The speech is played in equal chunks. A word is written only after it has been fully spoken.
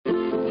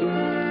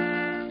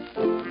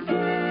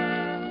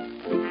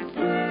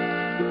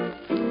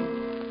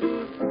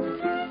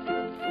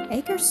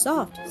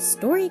Makersoft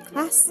Story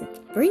Classic,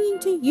 bringing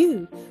to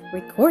you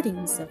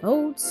recordings of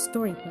old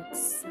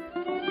storybooks.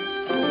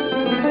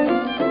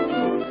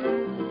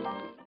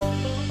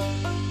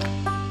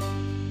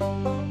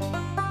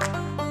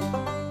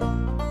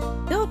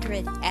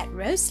 Mildred at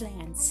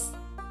Roselands,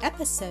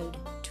 Episode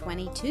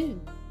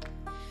 22.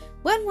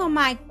 "When will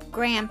my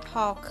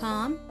grandpa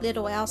come?"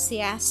 little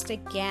Elsie asked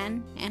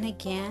again and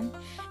again,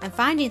 and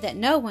finding that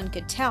no one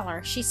could tell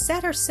her, she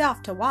set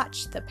herself to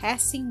watch the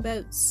passing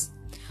boats,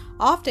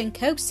 often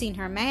coaxing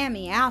her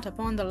mammy out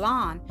upon the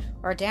lawn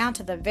or down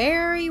to the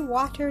very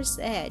water's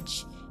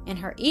edge, in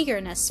her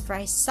eagerness for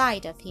a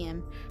sight of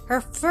him, her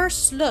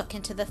first look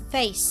into the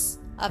face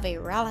of a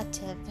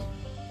relative.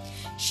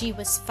 She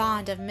was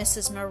fond of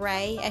Mrs.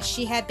 Murray as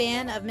she had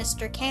been of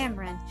Mr.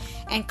 Cameron,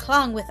 and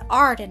clung with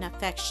ardent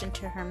affection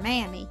to her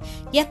mammy,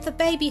 yet the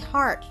baby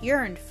heart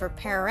yearned for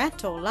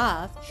parental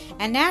love,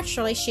 and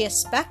naturally she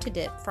expected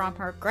it from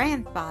her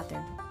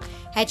grandfather.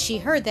 Had she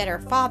heard that her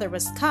father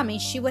was coming,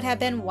 she would have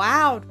been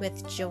wild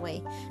with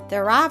joy. The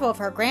arrival of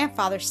her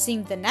grandfather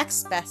seemed the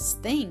next best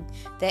thing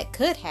that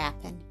could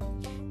happen.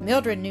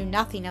 Mildred knew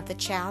nothing of the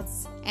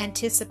child's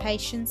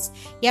anticipations,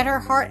 yet her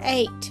heart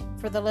ached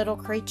for the little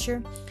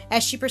creature,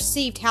 as she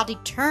perceived how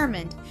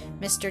determined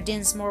Mr.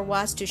 Dinsmore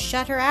was to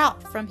shut her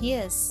out from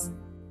his.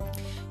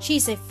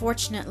 "She's a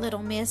fortunate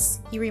little miss,"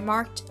 he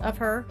remarked of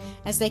her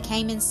as they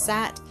came in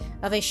sight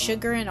of a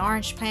sugar and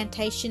orange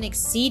plantation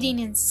exceeding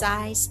in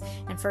size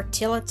and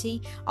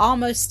fertility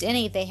almost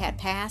any they had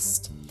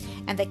passed.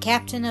 And the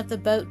captain of the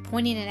boat,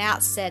 pointing it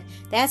out, said,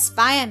 "That's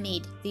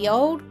Viamede, the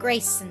old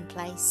Grayson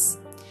place."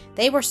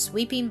 They were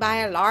sweeping by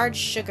a large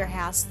sugar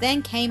house,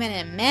 then came an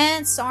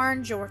immense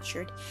orange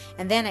orchard,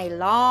 and then a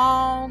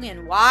long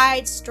and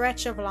wide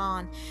stretch of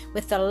lawn,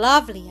 with the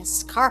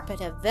loveliest carpet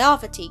of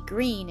velvety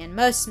green and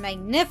most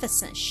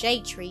magnificent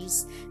shade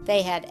trees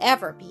they had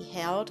ever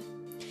beheld,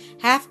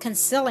 half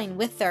concealing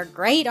with their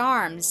great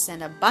arms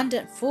and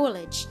abundant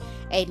foliage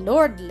a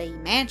lordly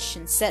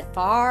mansion set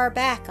far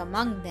back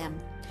among them.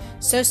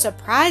 So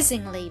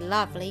surprisingly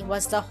lovely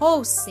was the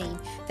whole scene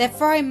that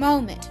for a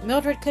moment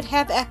Mildred could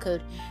have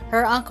echoed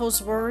her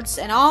uncle's words,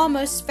 and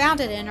almost found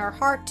it in her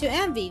heart to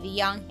envy the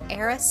young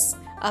heiress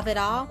of it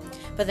all.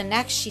 But the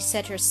next she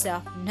said to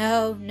herself,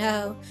 "No,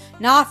 no,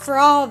 not for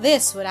all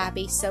this would I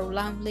be so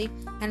lonely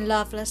and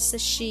loveless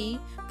as she,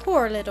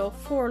 poor little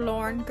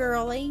forlorn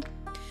girlie."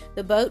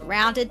 The boat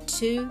rounded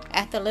to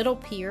at the little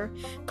pier.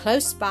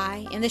 Close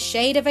by, in the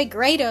shade of a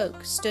great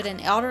oak, stood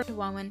an elderly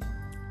woman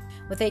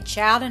with a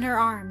child in her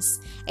arms,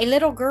 a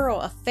little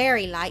girl of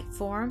fairy-like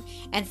form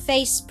and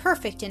face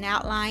perfect in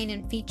outline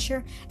and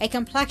feature, a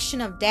complexion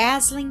of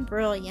dazzling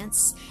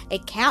brilliance, a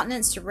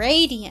countenance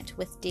radiant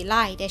with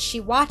delight as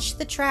she watched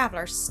the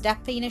travelers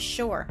stepping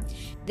ashore.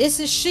 "This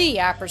is she,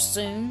 I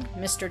presume,"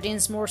 Mr.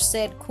 Dinsmore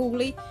said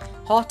coolly,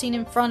 halting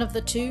in front of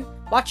the two.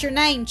 "What's your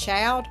name,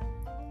 child?"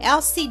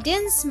 "Elsie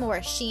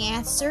Dinsmore," she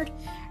answered,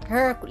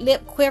 her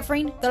lip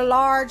quivering, the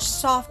large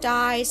soft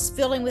eyes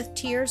filling with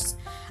tears.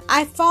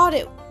 "I thought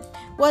it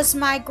was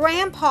my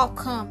grandpa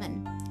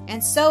comin'."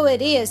 "And so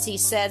it is," he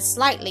said,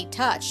 slightly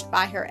touched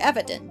by her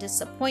evident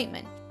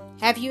disappointment.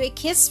 "Have you a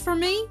kiss for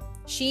me?"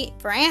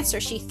 For answer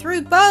she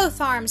threw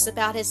both arms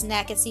about his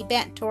neck as he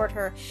bent toward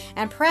her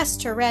and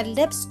pressed her red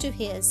lips to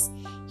his.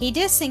 He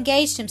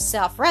disengaged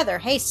himself rather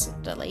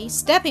hastily,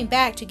 stepping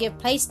back to give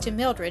place to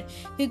Mildred,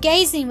 who,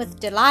 gazing with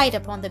delight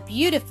upon the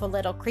beautiful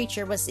little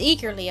creature, was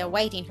eagerly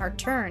awaiting her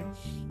turn.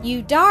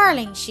 "You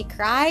darling!" she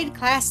cried,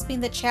 clasping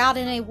the child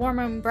in a warm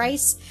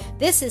embrace.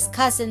 "This is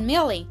Cousin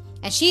Milly,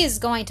 and she is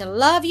going to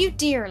love you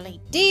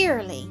dearly,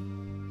 dearly."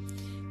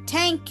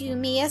 "Thank you,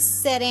 miss,"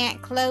 said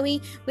Aunt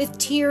Chloe, with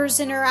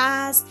tears in her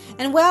eyes.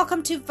 "And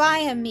welcome to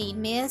Viamede,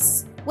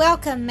 miss.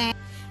 Welcome, ma'am,"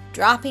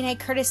 dropping a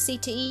courtesy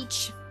to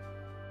each.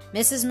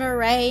 Mrs.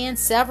 Murray and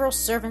several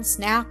servants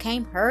now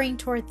came hurrying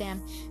toward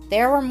them.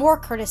 There were more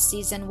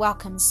courtesies and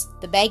welcomes.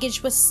 The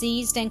baggage was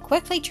seized and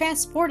quickly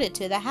transported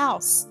to the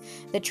house,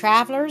 the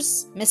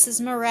travelers,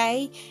 Mrs.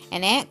 Murray,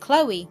 and Aunt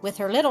Chloe, with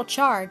her little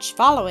charge,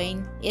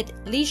 following it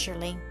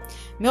leisurely.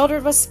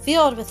 Mildred was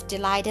filled with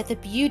delight at the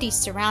beauty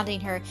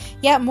surrounding her,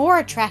 yet more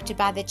attracted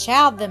by the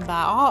child than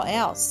by all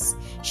else.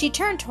 She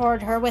turned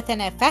toward her with an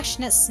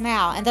affectionate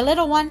smile, and the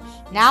little one,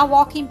 now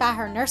walking by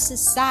her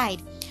nurse's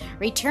side,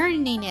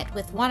 returning it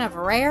with one of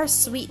rare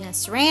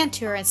sweetness, ran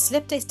to her and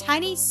slipped a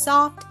tiny,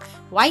 soft,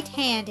 white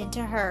hand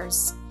into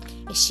hers.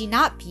 "Is she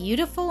not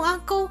beautiful,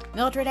 Uncle?"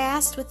 Mildred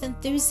asked with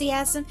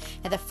enthusiasm,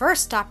 and the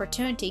first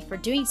opportunity for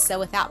doing so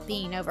without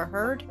being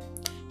overheard.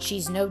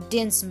 "She's no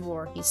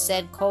Dinsmore," he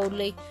said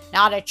coldly.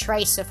 "Not a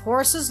trace of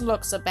horse's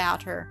looks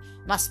about her.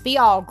 Must be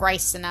all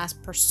Grayson, I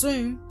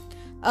presume."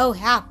 "Oh,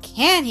 how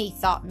can he,"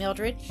 thought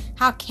Mildred,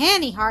 "how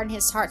can he harden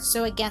his heart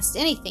so against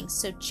anything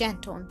so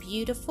gentle and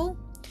beautiful?"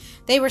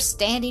 They were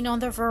standing on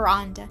the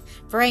veranda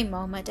for a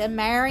moment,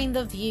 admiring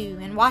the view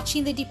and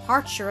watching the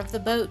departure of the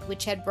boat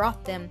which had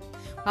brought them,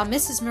 while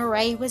Mrs.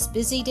 Murray was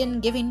busied in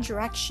giving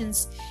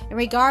directions in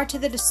regard to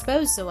the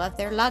disposal of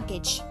their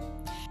luggage.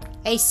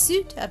 A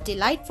suite of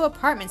delightful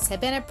apartments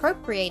had been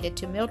appropriated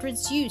to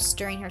Mildred's use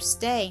during her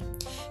stay.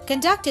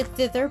 Conducted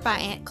thither by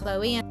Aunt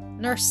Chloe and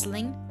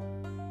nursling,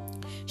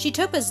 she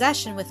took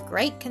possession with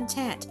great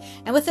content,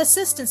 and with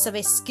assistance of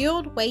a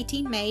skilled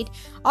waiting maid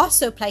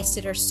also placed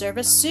at her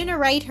service, soon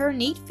arrayed her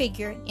neat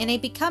figure in a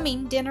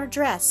becoming dinner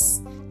dress,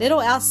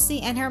 little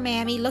Elsie and her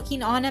mammy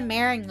looking on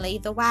admiringly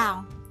the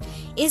while.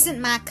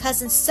 "Isn't my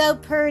cousin so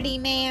purty,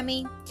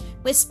 mammy?"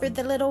 whispered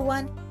the little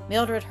one.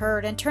 Mildred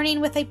heard, and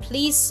turning with a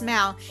pleased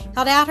smile,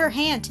 held out her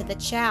hand to the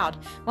child.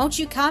 "Won't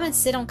you come and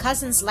sit on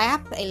cousin's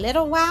lap a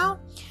little while?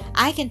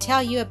 I can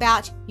tell you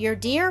about your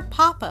dear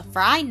papa,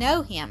 for I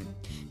know him."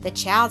 The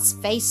child's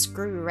face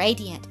grew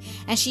radiant,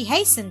 and she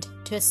hastened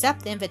to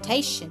accept the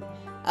invitation.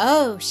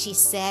 "Oh," she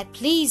said,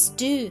 "please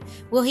do.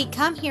 Will he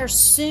come here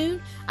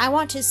soon? I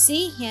want to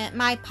see him,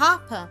 my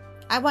papa.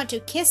 I want to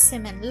kiss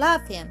him and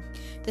love him."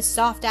 The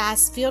soft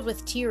eyes filled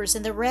with tears,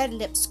 and the red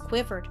lips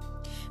quivered.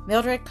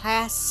 Mildred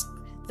clasped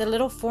the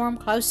little form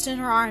close in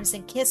her arms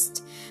and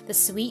kissed the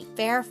sweet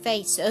fair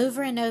face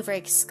over and over,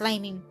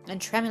 exclaiming in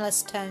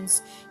tremulous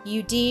tones,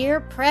 "You dear,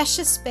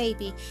 precious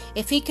baby,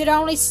 if he could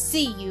only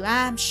see you,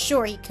 I'm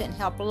sure he couldn't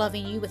help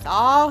loving you with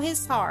all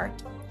his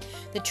heart."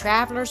 The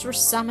travelers were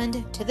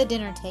summoned to the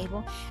dinner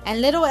table,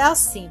 and little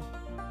Elsie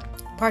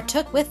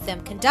partook with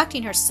them,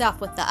 conducting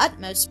herself with the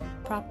utmost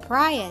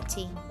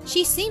propriety.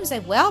 "She seems a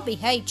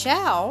well-behaved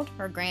child,"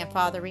 her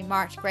grandfather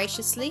remarked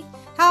graciously.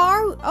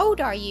 "How old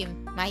are you,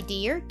 my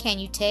dear? Can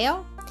you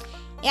tell?"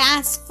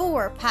 "I's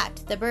 4,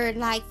 piped the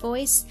bird-like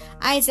voice.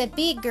 "I's a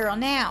big girl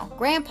now.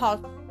 Grandpa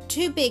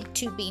too big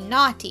to be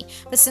naughty,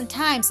 but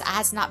sometimes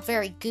I's not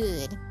very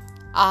good."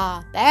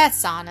 "Ah,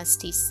 that's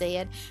honest," he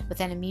said, with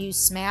an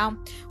amused smile.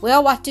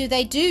 "Well, what do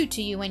they do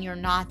to you when you're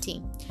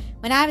naughty?"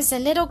 "When I was a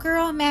little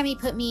girl, Mammy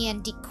put me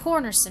in de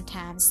corner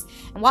sometimes.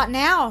 And what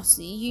now,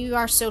 you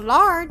are so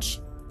large?"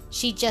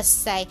 She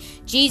just say,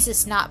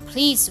 "Jesus not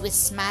pleased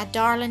with my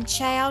darling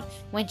child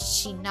when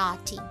she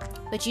naughty."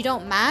 "But you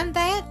don't mind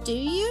that, do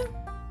you?"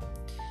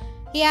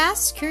 he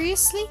asked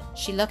curiously.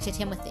 She looked at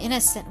him with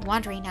innocent,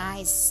 wondering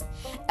eyes.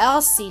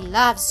 "Elsie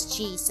loves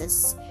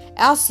Jesus.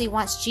 Elsie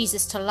wants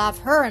Jesus to love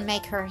her and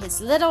make her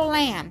his little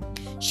lamb.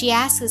 She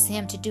asks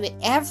him to do it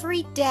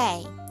every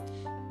day."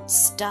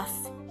 "Stuff,"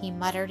 he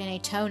muttered in a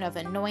tone of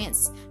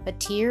annoyance, but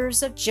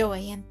tears of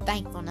joy and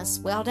thankfulness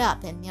welled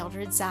up in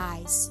Mildred's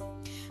eyes.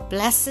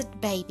 "Blessed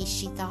baby,"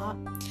 she thought.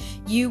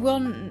 "You will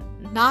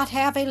not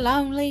have a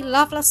lonely,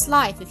 loveless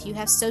life if you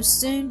have so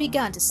soon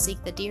begun to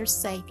seek the dear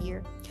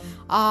Savior.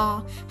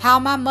 Ah, how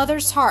my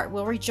mother's heart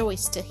will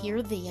rejoice to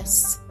hear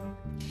this."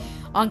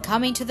 On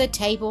coming to the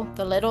table,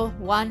 the little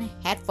one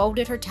had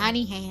folded her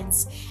tiny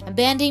hands, and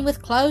bending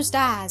with closed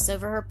eyes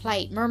over her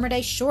plate, murmured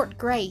a short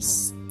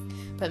grace.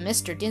 But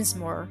Mr.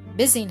 Dinsmore,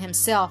 busying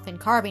himself in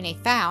carving a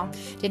fowl,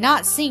 did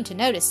not seem to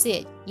notice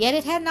it, yet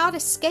it had not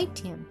escaped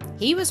him.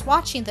 He was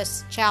watching the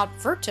child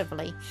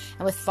furtively,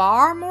 and with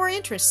far more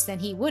interest than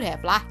he would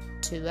have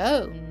liked to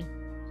own.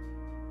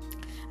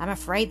 "I'm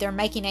afraid they're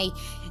making a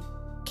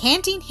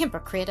canting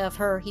hypocrite of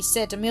her," he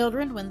said to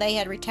Mildred when they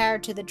had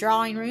retired to the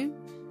drawing-room.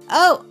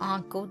 "Oh,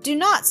 uncle, do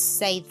not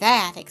say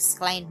that,"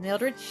 exclaimed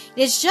Mildred.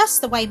 "It is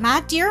just the way my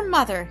dear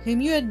mother,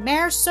 whom you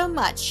admire so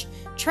much,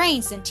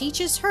 trains and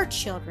teaches her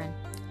children."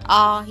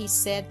 "Ah," he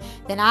said,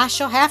 "then I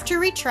shall have to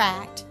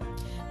retract."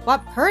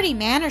 "What pretty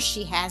manners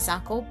she has,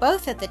 uncle,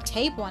 both at the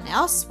table and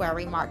elsewhere,"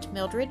 remarked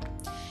Mildred.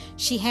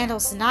 "She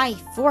handles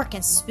knife, fork,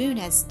 and spoon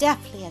as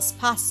deftly as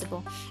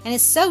possible, and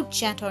is so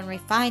gentle and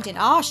refined in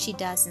all she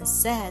does and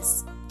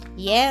says."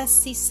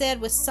 "Yes," he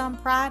said with some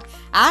pride,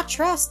 "I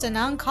trust an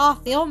uncouth,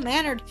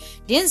 ill-mannered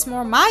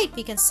Dinsmore might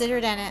be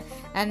considered an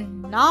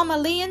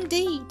anomaly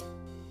indeed."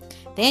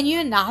 "Then you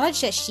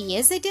acknowledge that she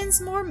is a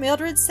Dinsmore?"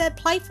 Mildred said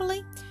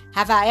playfully.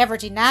 "Have I ever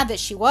denied that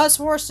she was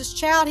Horace's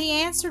child?" he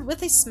answered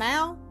with a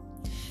smile.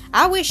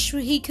 "I wish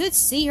he could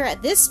see her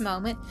at this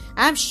moment.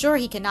 I'm sure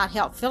he could not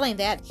help feeling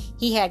that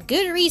he had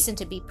good reason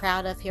to be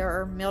proud of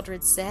her,"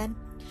 Mildred said,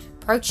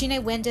 approaching a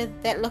window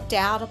that looked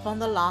out upon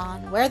the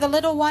lawn, where the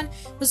little one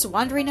was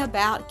wandering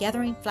about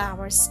gathering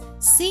flowers.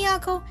 "See,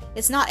 uncle,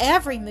 is not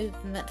every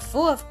movement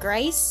full of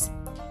grace?"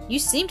 "You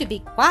seem to be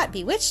quite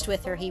bewitched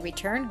with her," he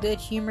returned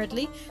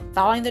good-humoredly,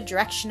 following the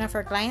direction of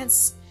her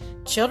glance.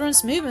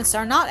 "Children's movements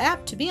are not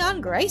apt to be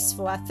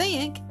ungraceful, I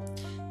think.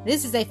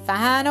 This is a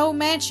fine old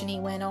mansion," he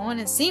went on,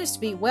 "and seems to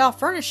be well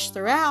furnished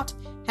throughout.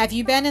 Have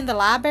you been in the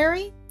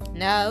library?"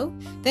 "No."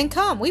 "Then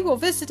come, we will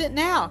visit it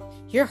now.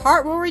 Your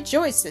heart will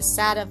rejoice at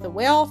sight of the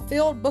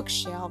well-filled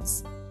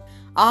bookshelves."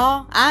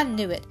 "Ah, I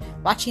knew it,"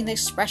 watching the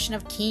expression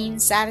of keen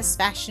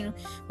satisfaction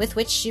with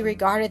which she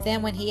regarded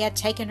them when he had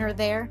taken her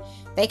there.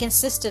 They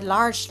consisted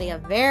largely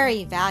of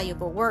very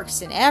valuable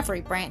works in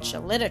every branch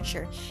of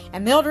literature,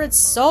 and Mildred's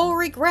sole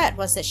regret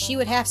was that she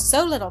would have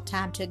so little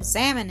time to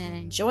examine and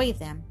enjoy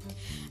them.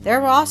 There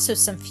were also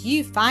some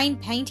few fine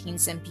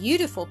paintings and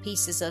beautiful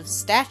pieces of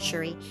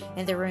statuary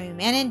in the room,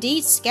 and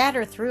indeed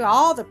scattered through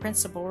all the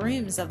principal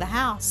rooms of the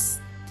house,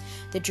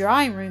 the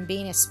drawing-room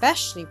being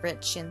especially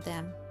rich in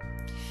them.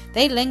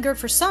 They lingered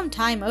for some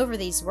time over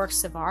these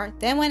works of art,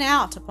 then went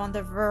out upon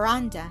the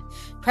veranda,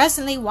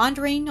 presently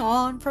wandering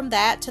on from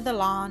that to the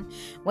lawn,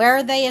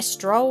 where they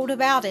strolled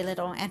about a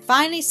little, and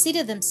finally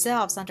seated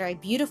themselves under a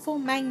beautiful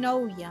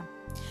magnolia.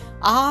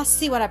 "Ah,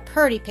 see what a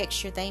pretty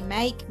picture they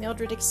make!"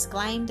 Mildred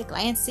exclaimed,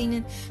 glancing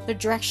in the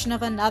direction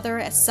of another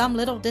at some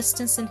little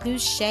distance, in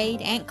whose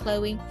shade Aunt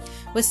Chloe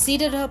was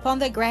seated upon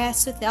the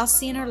grass with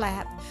Elsie in her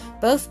lap,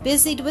 both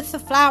busied with the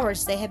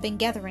flowers they had been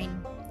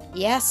gathering.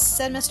 "Yes,"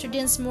 said Mr.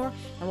 Dinsmore,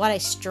 "and what a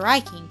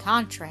striking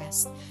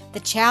contrast! The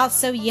child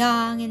so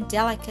young and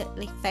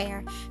delicately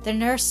fair, the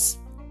nurse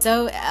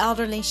so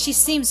elderly. She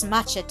seems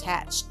much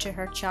attached to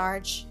her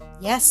charge."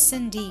 "Yes,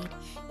 indeed.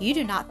 You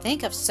do not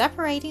think of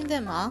separating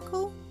them,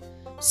 uncle?"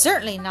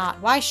 "Certainly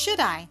not. Why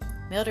should I?"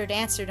 Mildred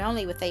answered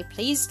only with a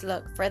pleased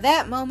look, for at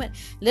that moment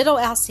little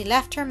Elsie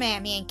left her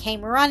mammy and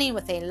came running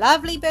with a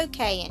lovely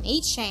bouquet in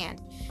each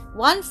hand.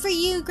 "One for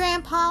you,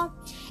 Grandpa,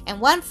 and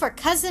one for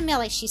Cousin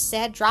Milly," she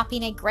said,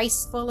 dropping a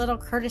graceful little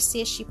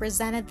courtesy as she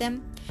presented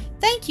them.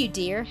 "Thank you,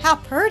 dear. How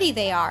pretty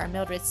they are,"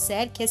 Mildred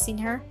said, kissing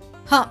her.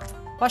 "Humph!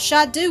 What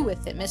shall I do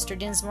with it?" Mr.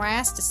 Dinsmore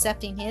asked,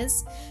 accepting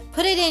his.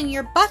 "Put it in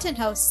your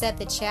buttonhole," said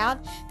the child.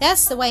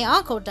 "That's the way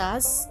Uncle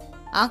does."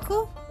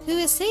 "Uncle? Who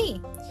is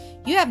he?"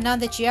 "You have none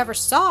that you ever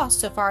saw,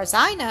 so far as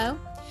I know."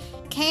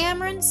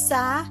 "Cameron,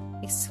 sir,"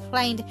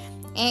 explained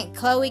Aunt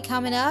Chloe,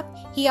 coming up.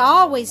 "He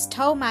always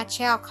told my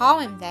child call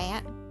him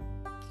that."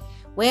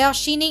 "Well,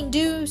 she needn't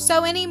do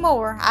so any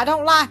more. I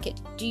don't like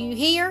it. Do you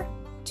hear?"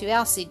 To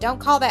Elsie, "Don't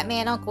call that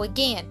man uncle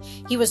again.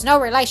 He was no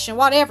relation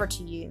whatever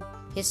to you."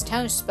 His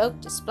tone spoke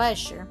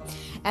displeasure,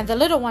 and the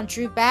little one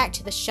drew back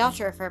to the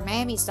shelter of her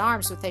mammy's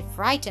arms with a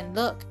frightened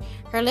look,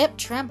 her lip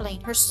trembling,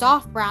 her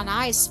soft brown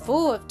eyes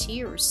full of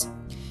tears.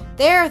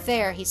 "There,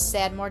 there," he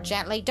said more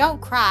gently.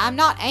 "Don't cry. I'm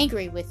not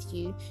angry with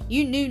you.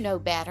 You knew no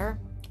better."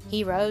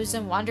 He rose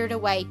and wandered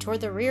away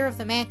toward the rear of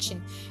the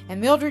mansion, and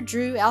Mildred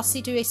drew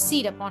Elsie to a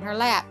seat upon her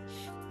lap,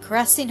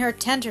 caressing her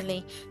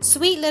tenderly.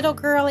 "Sweet little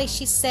girlie,"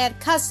 she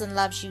said, "Cousin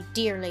loves you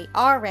dearly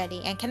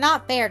already, and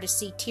cannot bear to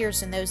see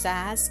tears in those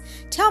eyes.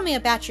 Tell me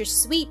about your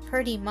sweet,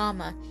 pretty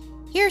mamma."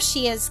 "Here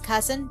she is,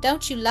 Cousin.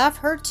 Don't you love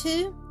her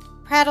too?"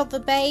 prattled the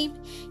babe,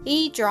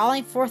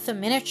 drawing forth a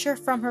miniature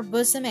from her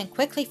bosom and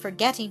quickly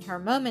forgetting her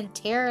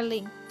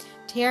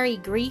momentary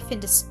grief in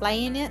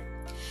displaying it.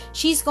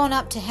 "She's gone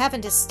up to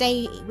heaven to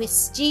stay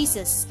with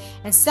Jesus,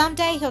 and some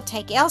day he'll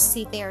take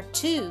Elsie there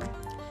too."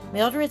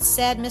 "Mildred,"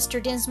 said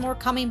Mr. Dinsmore,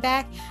 coming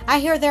back, "I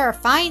hear there are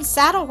fine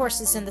saddle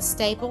horses in the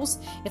stables.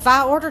 If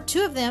I order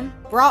 2 of them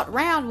brought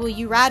round, will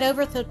you ride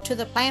over to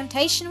the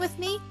plantation with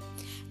me?"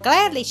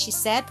 "Gladly," she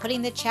said,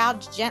 putting the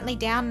child gently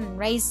down and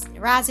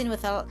rising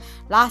with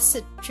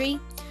alacrity.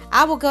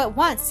 "I will go at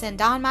once and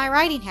don my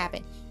riding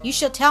habit. You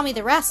shall tell me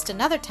the rest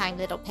another time,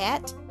 little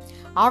pet."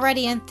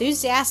 Already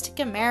enthusiastic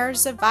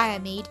admirers of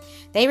Viamede,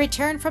 they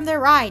returned from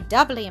their ride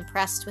doubly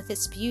impressed with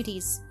its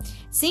beauties.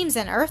 "Seems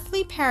an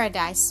earthly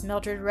paradise,"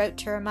 Mildred wrote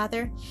to her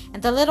mother,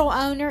 "and the little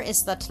owner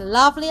is the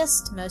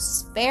loveliest,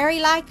 most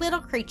fairy-like little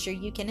creature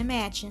you can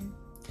imagine.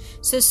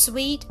 So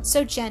sweet,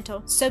 so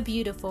gentle, so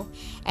beautiful,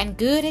 and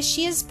good as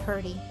she is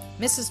pretty.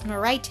 Mrs.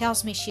 Murray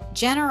tells me she is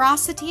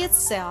generosity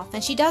itself,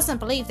 and she doesn't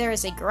believe there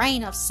is a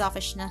grain of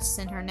selfishness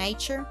in her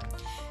nature.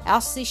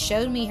 Elsie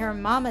showed me her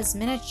mamma's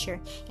miniature,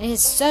 and it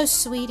is so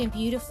sweet and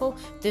beautiful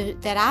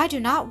that I do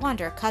not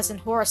wonder Cousin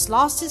Horace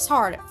lost his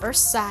heart at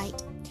first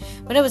sight."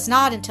 But it was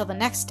not until the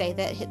next day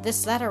that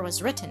this letter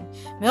was written.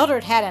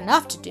 Mildred had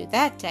enough to do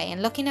that day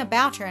in looking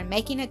about her and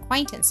making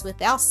acquaintance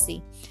with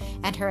Elsie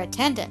and her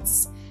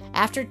attendants.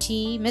 After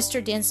tea,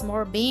 Mr.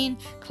 Dinsmore being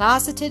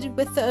closeted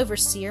with the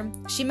overseer,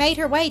 she made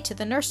her way to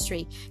the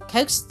nursery,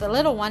 coaxed the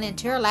little one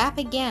into her lap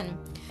again,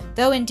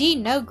 though indeed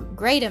no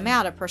great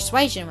amount of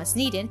persuasion was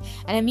needed,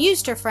 and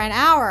amused her for an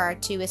hour or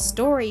 2 with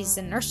stories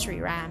and nursery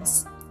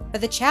rhymes.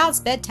 But the child's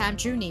bedtime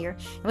drew near,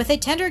 and with a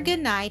tender good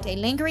night, a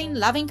lingering,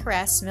 loving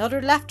caress,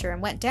 Mildred left her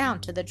and went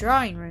down to the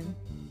drawing-room.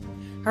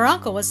 Her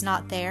uncle was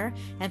not there,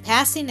 and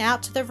passing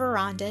out to the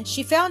veranda,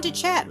 she fell into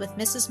chat with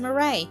Mrs.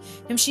 Murray,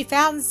 whom she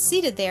found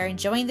seated there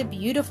enjoying the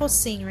beautiful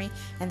scenery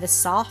and the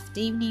soft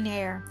evening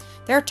air.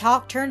 Their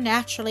talk turned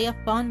naturally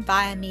upon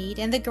Viamede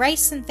and the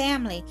Grayson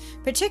family,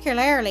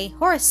 particularly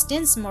Horace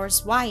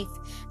Dinsmore's wife,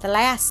 the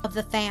last of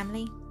the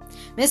family,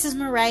 Mrs.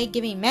 Murray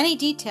giving many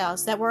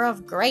details that were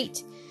of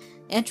great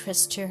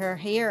interest to her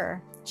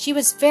hearer. She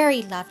was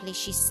very lovely,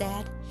 she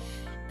said,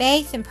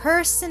 both in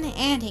person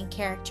and in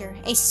character,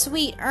 a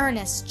sweet,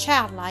 earnest,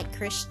 childlike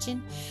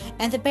Christian,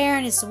 and the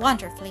Baron is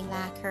wonderfully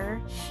like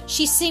her.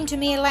 She seemed to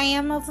me a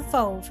lamb of the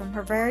fold from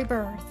her very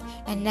birth,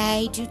 and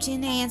nay, due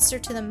in answer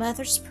to the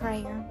mother's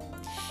prayer.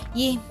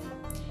 Ye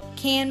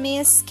can,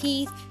 Miss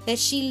Keith, that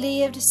she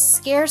lived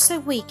scarce a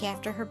week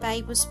after her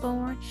babe was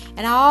born,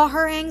 and all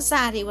her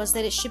anxiety was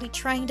that it should be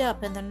trained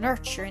up in the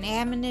nurture and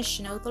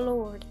admonition of the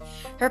Lord.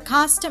 Her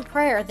constant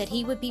prayer that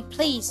he would be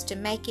pleased to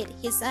make it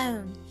his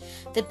own.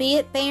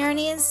 The Baron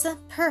is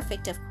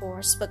perfect, of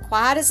course, but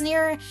quite as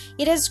near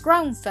it as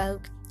grown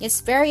folk. It's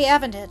very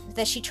evident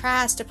that she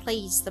tries to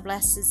please the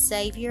blessed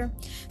Savior,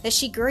 that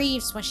she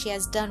grieves when she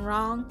has done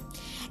wrong,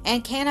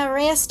 and can't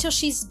rest till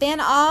she's been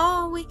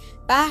all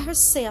by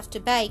herself to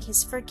beg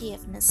his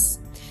forgiveness.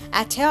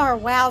 I tell her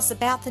whiles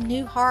about the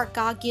new heart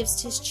God gives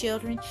to his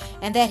children,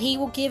 and that he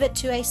will give it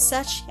to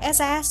such as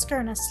ask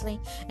earnestly,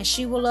 and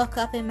she will look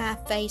up in my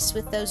face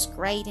with those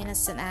great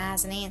innocent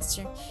eyes and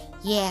answer,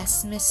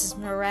 "Yes, Mrs.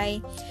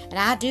 Murray, and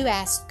I do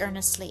ask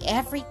earnestly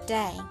every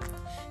day."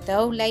 The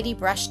old lady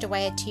brushed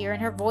away a tear,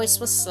 and her voice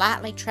was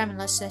slightly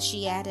tremulous as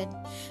she added,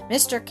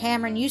 "Mr.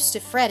 Cameron used to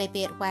fret a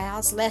bit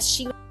whiles, lest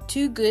she was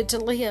too good to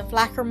live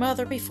like her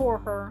mother before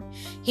her.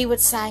 He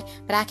would say,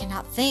 but I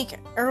cannot think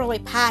early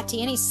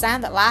piety any sign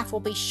that life will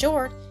be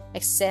short,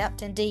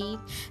 except, indeed,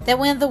 that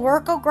when the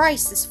work o'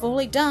 grace is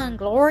fully done,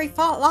 glory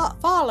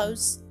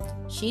follows.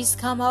 She's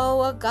come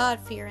o' a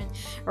God-fearing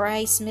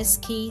race, Miss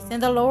Keith,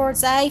 and the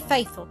Lord's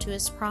faithful to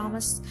his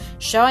promise,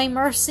 showing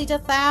mercy to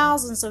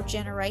thousands of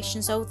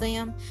generations o'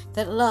 them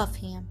that love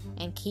him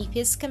and keep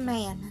his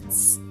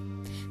commandments."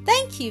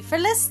 Thank you for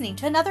listening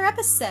to another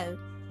episode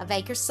of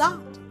Acres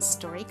Salt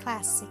Story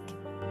Classic.